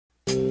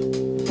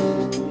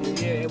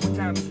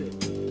time is it?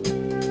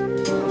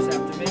 It's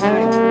after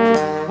midnight.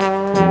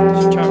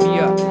 Just turn me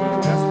up.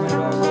 That's when it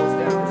all goes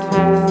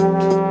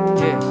down.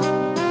 Yeah.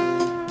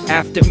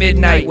 After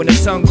midnight, when the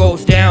sun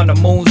goes down, the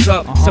moon's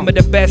up. Some of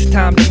the best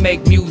time to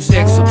make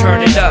music, so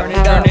turn it up.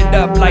 Turn it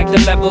up like the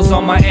levels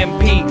on my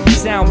MP.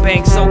 Sound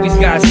banks always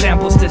got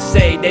samples to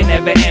say, they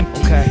never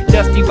empty.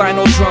 Dusty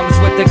vinyl drums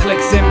with the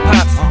clicks and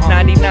pops.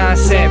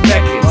 99-cent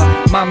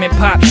records. Mom and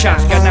pop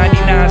shops got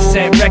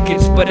 99-cent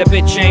records, but a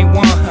bitch ain't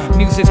one.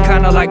 Music's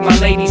kinda like my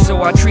lady,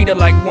 so I treat her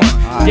like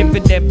one.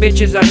 Different than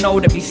bitches I know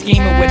that be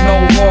scheming with no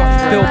more.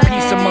 Build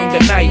peace among the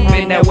night,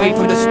 been that way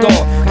from the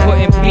start.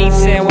 Putting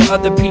beats in while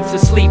other peeps are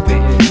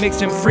sleeping.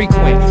 Mixing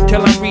frequent,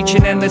 till I'm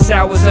reaching endless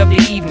hours of the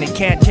evening.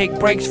 Can't take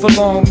breaks for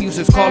long,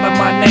 music's calling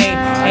my name.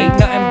 Ain't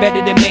nothing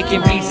better than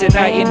making beats at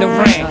night in the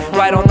rain.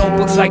 Write on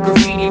notebooks like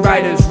graffiti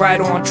writers,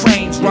 ride on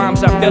trains.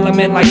 Rhymes I fill them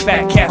in like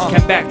fat cats,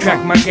 can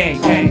backtrack my game.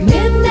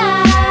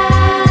 Midnight,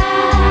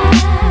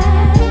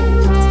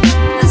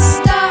 the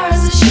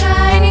stars are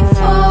shining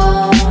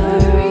for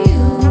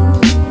you.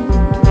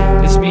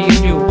 It's me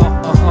and you,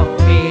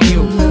 me and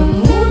you. The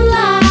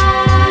moonlight,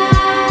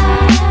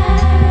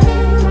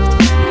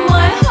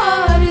 my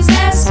heart is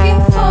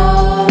asking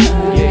for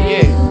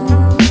you.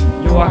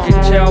 Yo, I can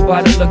tell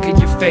by the look in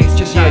your face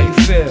just how you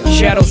feel.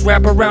 Shadows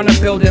wrap around the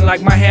building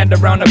like my hand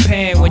around the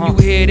pen. When you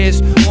hear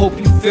this, hope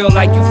you feel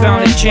like you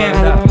found a gem.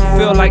 Hope you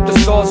feel like the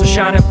stars are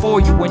shining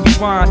for you. When you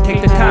rhyme,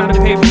 take the time to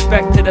pay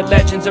respect to the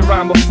legends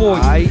around before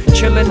you.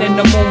 Chilling in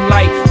the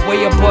moonlight,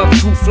 way above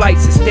 2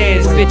 flights of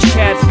stairs. Bitch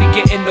cats be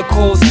getting the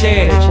cold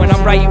stare. When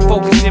I'm writing,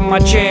 focused in my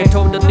chair,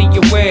 totally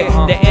aware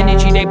the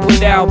energy they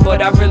put out,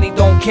 but I really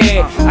don't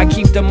care. I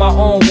keep them my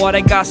own while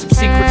they got some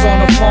secrets on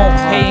the phone.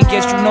 Hey, and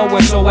guess you know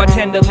it, so I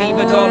tend to leave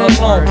it all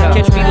alone.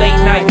 Catch me late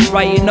night,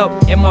 writing up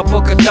in my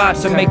book of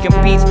thoughts. I'm making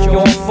beats, you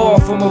won't fall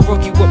from a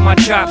rookie with my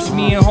chops.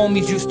 Me and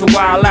homies used to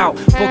wild out,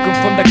 booking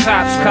from the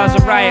cops. Cause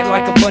a riot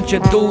like a bunch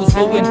of dudes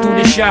looting through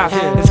the shop.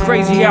 It's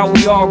crazy how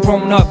we all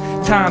grown up,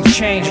 times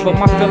change, but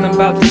my feeling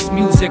about this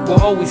music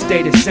will always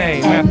stay the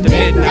same. After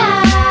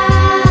midnight.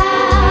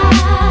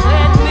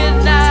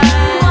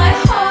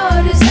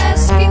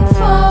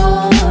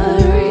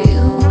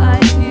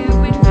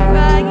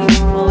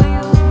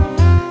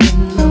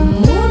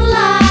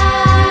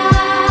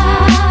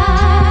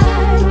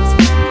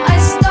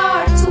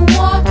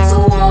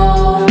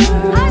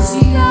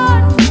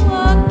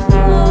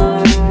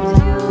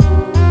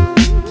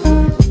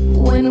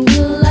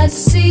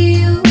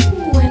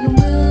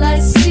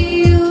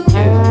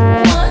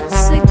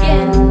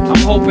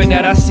 Hoping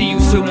that I see you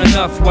soon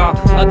enough. While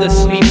others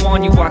sleep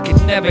on you, I can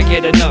never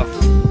get enough.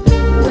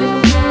 When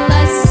will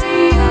I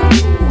see you?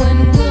 When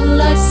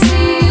will I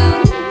see you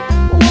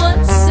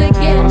once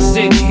again? I'm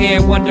sitting here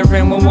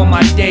wondering when will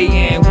my day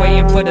end.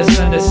 Waiting for the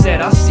sun to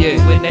set, I'll see you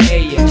in the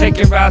AM.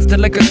 Taking rides to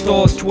liquor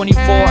stores,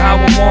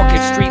 24-hour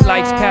market. Street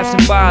lights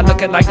passing by,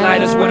 looking like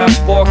lighters when I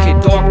spark it.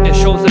 Darkness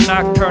shows a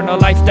nocturnal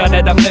lifestyle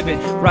that I'm living.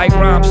 Write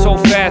rhymes so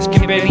fast,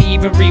 can barely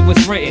even read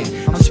what's written.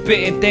 I'm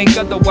spitting, think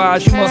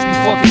otherwise, you must be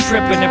fucking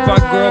tripping. If our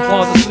girl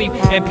falls asleep,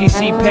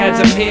 NPC pads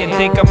I'm hitting.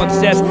 Think I'm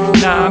obsessed,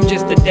 nah, I'm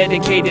just a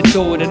dedicated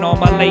dude. And all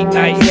my late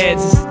night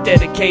heads is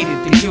dedicated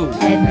to you.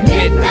 At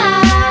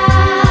midnight.